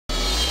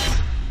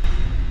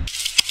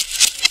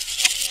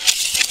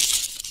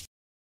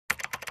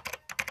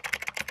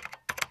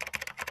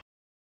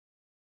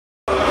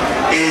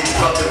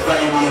tupate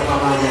vibe ya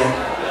pamoja.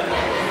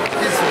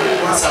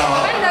 Sawa.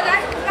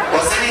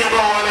 Wasanii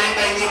ambao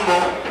wanaimba nyimbo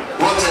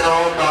wote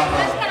naomba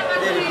hapa.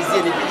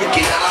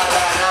 Kina dada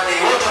nani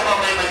wote ambao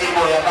wanaimba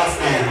nyimbo ya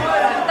birthday.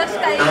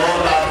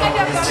 Naomba hapa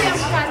kwenye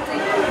stage.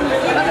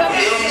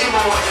 Hii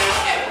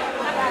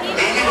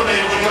nyimbo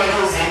imerekodiwa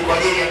juzi kwa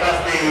ajili ya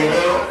birthday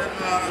leo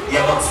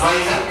ya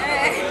Maxmizer.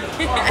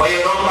 Kwa hiyo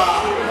naomba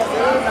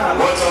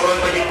wote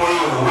wanaimba nyimbo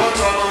hiyo,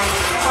 wote wanaimba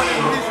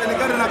nyimbo hiyo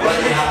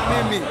waje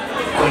hapa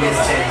kwenye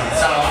stage.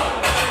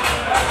 Sawa.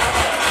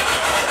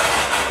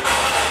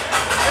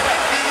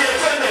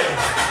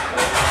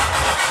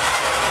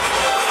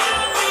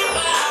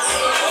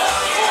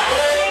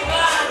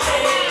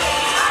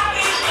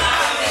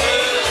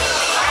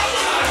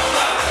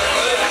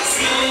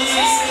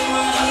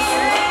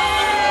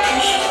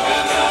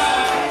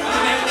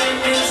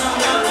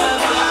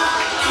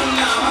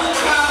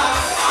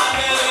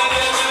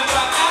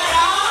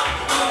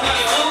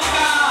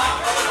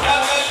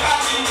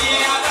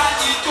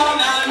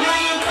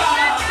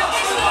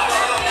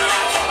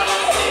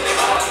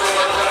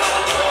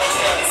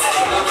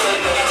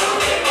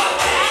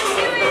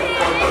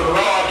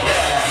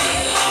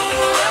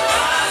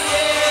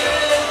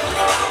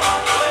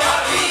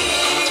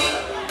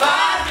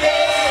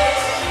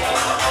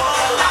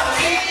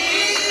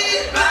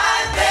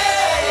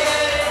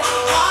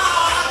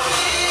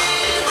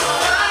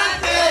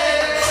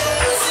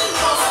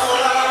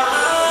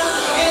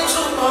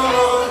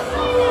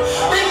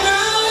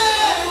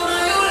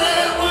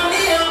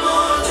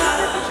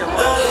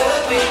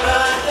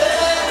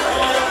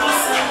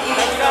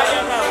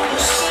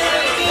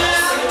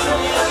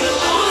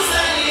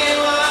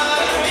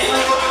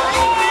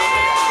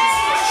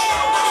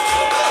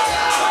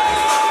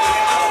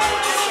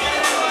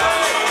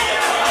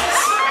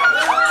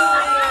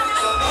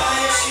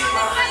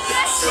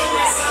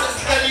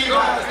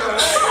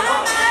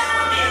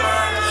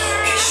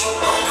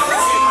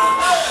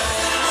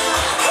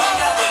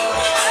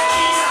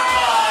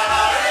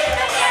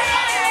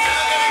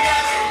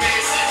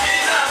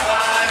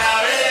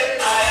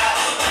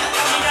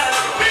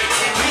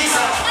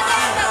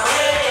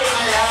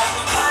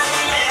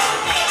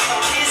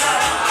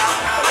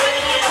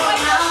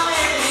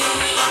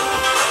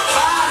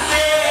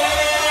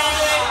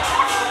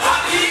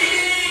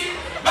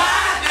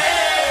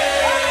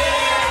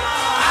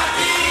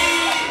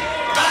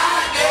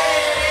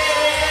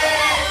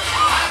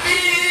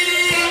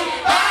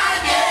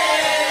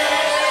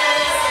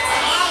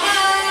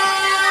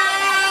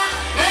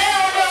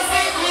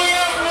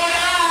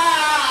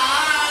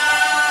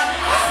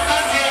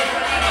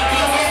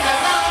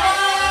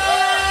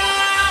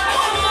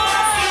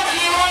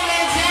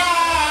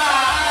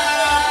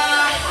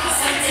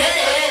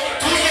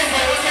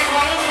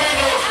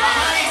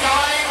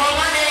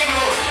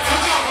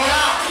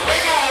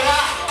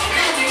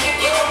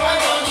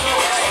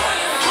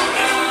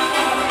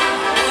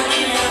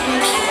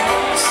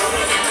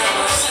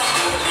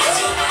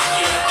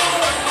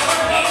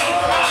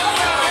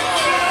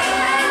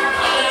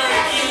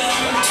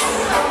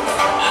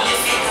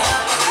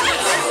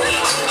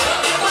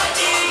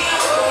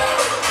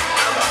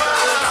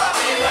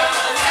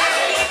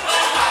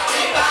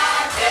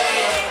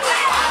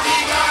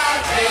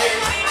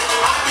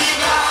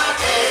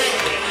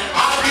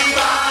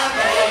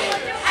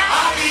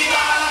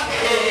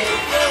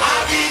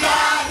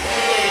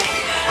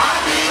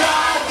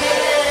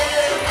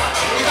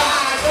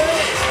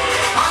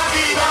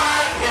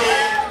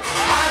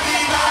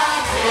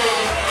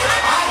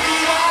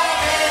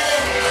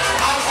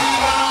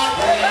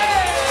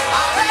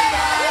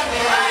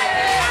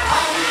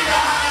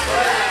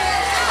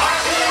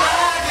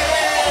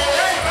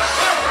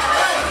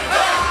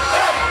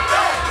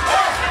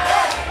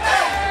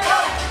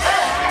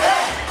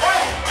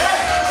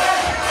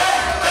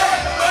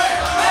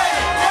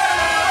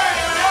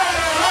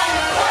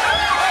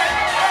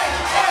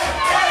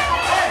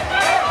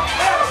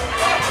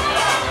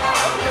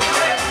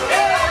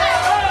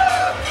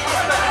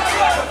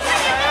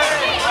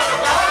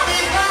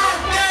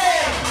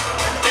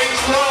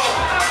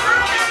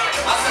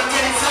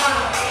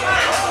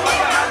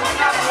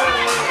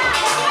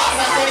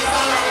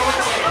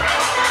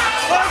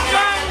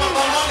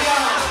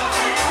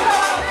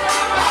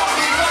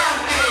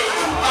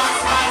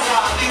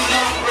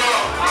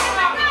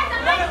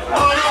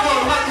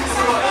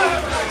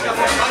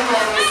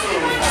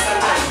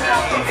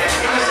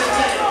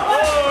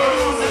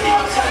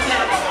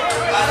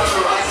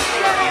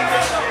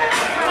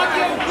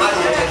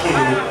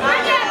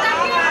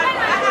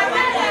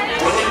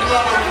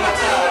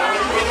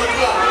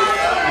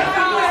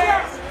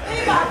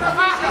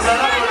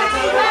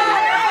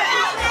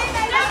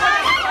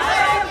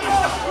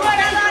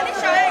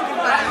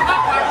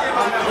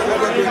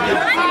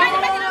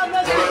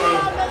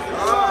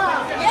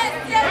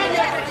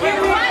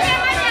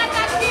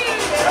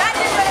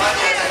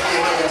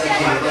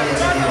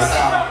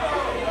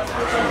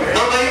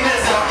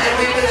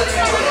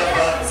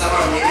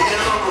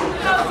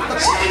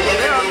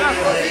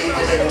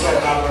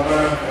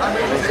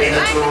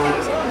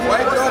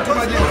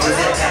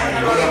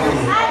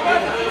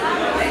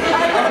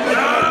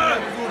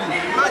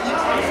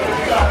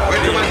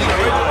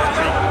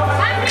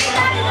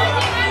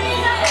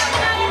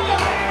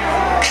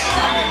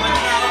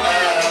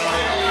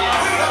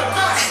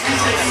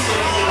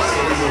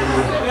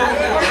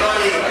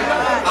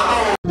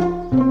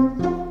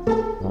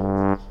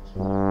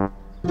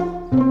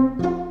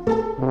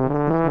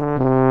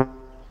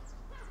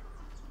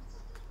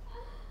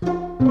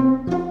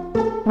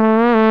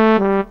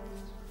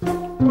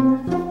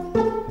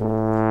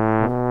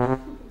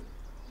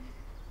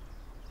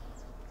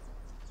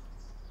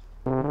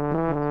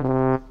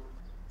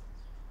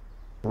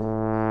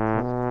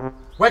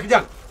 Wewe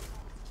kijana.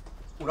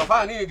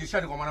 Unafanya nini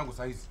dirishani kwa mwanangu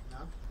saa hizi?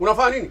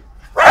 Unafanya nini?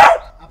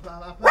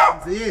 Hapana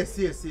mzee, yes.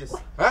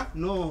 Eh?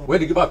 No. Wewe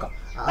ni kibaka?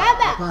 Baba.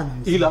 Hapana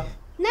mzee. Ila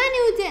nani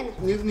huyu tena?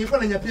 Nilikuwa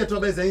nanyapia tu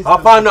habari za hizi.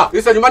 Hapana,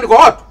 hizi nyumbani kwa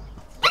watu.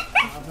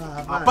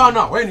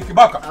 Hapana, wewe ni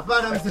kibaka.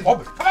 Hapana mzee.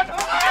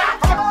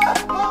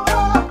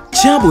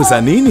 Chabu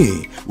za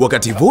nini?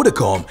 Wakati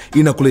Vodacom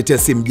inakuletea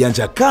simu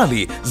janja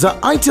kali za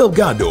Itel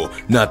Gado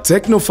na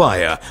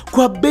Tecnofire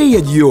kwa bei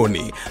ya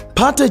jioni.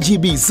 Pata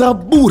GB za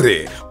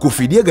bure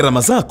kufidia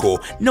gharama zako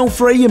na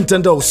ufurahie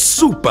mtandao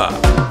super.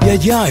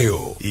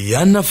 Yajayo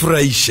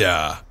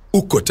yanafurahisha.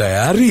 Uko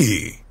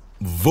tayari?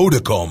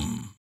 Vodacom.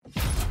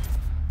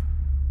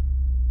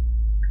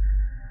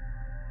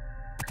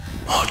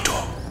 Moto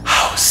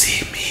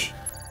hauzimi.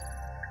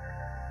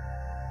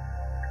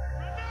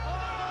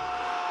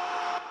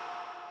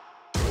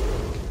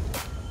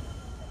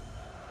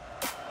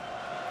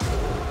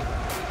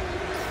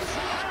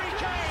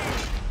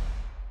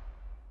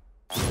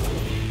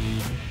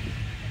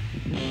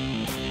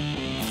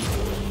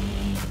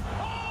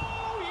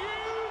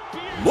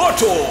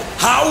 Moto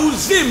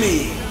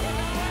hauzimi.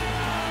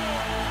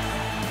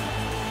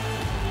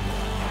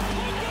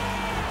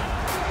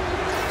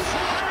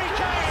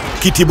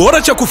 Kiti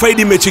bora cha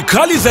kufaidi mechi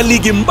kali za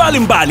ligi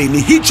mbalimbali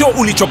ni hicho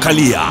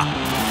ulichokalia.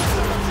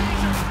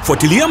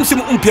 Fuatilia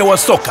msimu mpya wa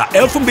soka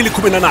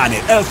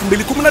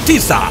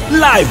 2018-2019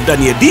 live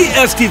ndani ya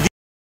DStv.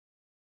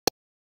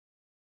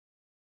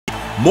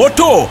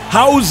 Moto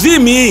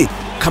hauzimi.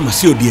 Kama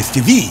sio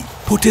DStv,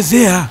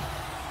 potezea.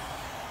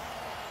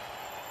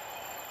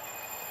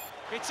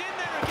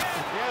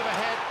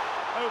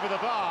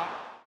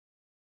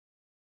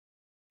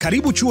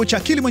 Karibu chuo cha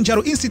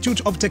Kilimanjaro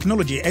Institute of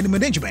Technology and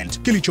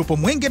Management kilichopo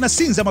Mwenge na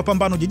Sinza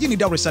Mapambano jijini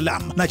Dar es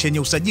Salaam na chenye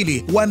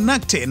usajili wa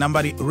NACTE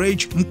nambari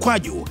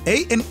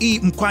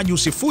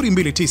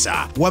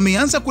REG/ANE/029.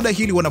 Wameanza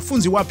kudahili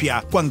wanafunzi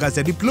wapya kwa ngazi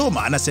ya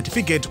diploma na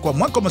certificate kwa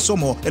mwaka wa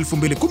masomo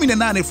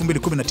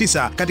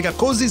 2018-2019 katika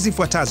kozi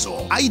zifuatazo: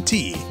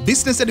 IT,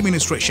 Business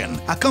Administration,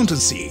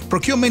 Accountancy,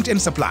 Procurement and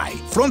Supply,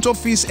 Front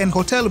Office and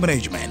Hotel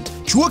Management.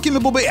 Chuo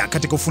kimebobea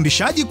katika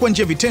ufundishaji kwa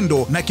njia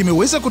vitendo na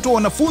kimeweza kutoa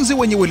wanafunzi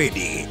wenye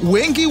weledi.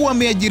 Wengi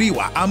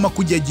wameajiriwa ama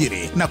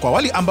kujiajiri, na kwa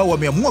wale ambao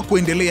wameamua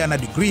kuendelea na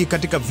degree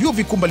katika vyuo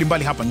vikuu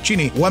mbalimbali hapa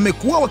nchini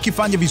wamekuwa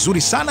wakifanya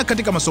vizuri sana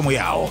katika masomo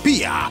yao.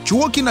 Pia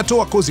chuo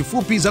kinatoa kozi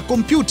fupi za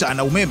kompyuta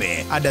na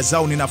umeme. Ada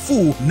zao ni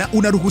nafuu na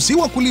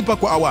unaruhusiwa kulipa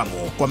kwa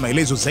awamu. Kwa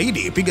maelezo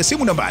zaidi piga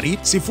simu nambari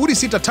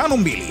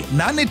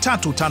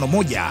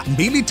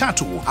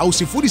 0652835123 au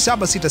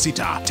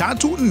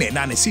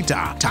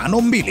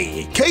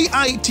 0766348652.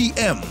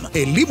 KITM,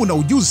 elimu na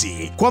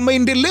ujuzi kwa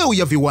maendeleo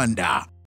ya viwanda.